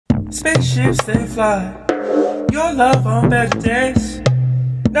Spaceships they fly, your love on better days,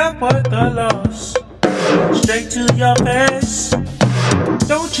 not worth the loss. Straight to your face,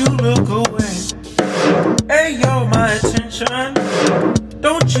 don't you look away. Hey, you're my attention,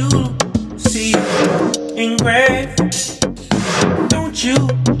 don't you see engraved? Don't you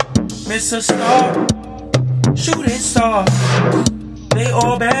miss a star, shooting stars, they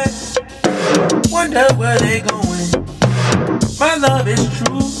all bad, wonder where they going. My love is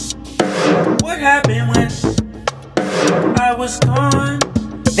true, what happened when I was gone?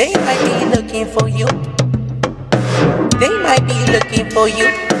 They might be looking for you. They might be looking for you.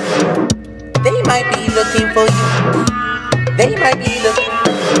 They might be looking for you. They might be looking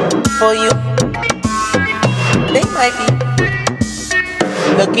for you. They might be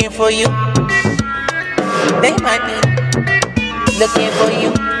looking for you. They might be looking for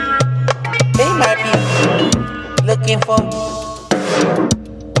you. They might be looking for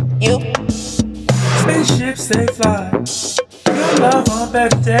you. Spaceships they fly, your love on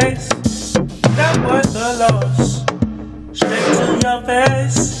better days, not worth the loss. Straight to your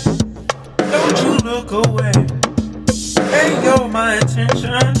face, don't you look away. Hey, you're my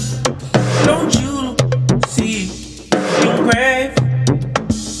attention, don't you see engraved?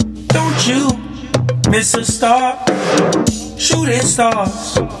 Don't you miss a star, shooting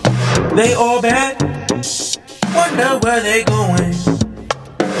stars, they all bad, wonder where they going.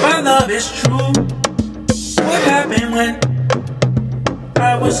 My love is true, what happened when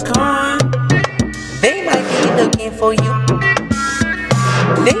I was gone? They might be looking for you.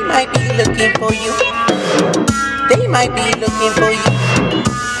 They might be looking for you. They might be looking for you.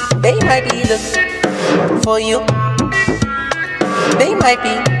 They might be looking for you. They might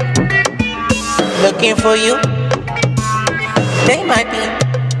be looking for you. They might be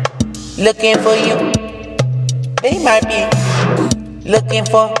looking for you. They might be looking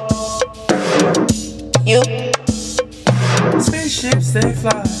for you. Spaceships they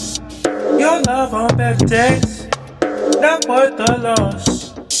fly, your love on better days, not worth the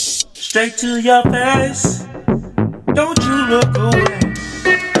loss. Straight to your face, don't you look away.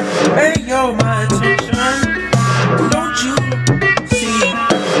 Hey, you're my attention, don't you see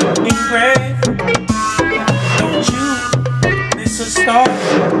engraved? Don't you miss a star,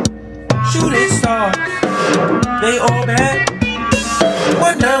 shooting stars, they all bad,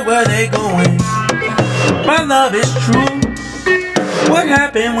 wonder where they going. My love is true, what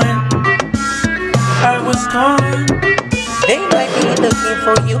happened when I was gone? They might be looking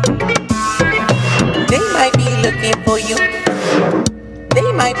for you. They might be looking for you.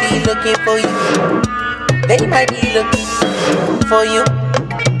 They might be looking for you. They might be looking for you.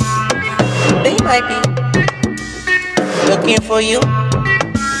 They might be looking for you.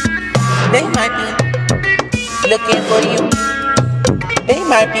 They might be looking for you. They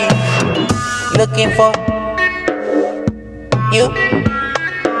might be looking for you.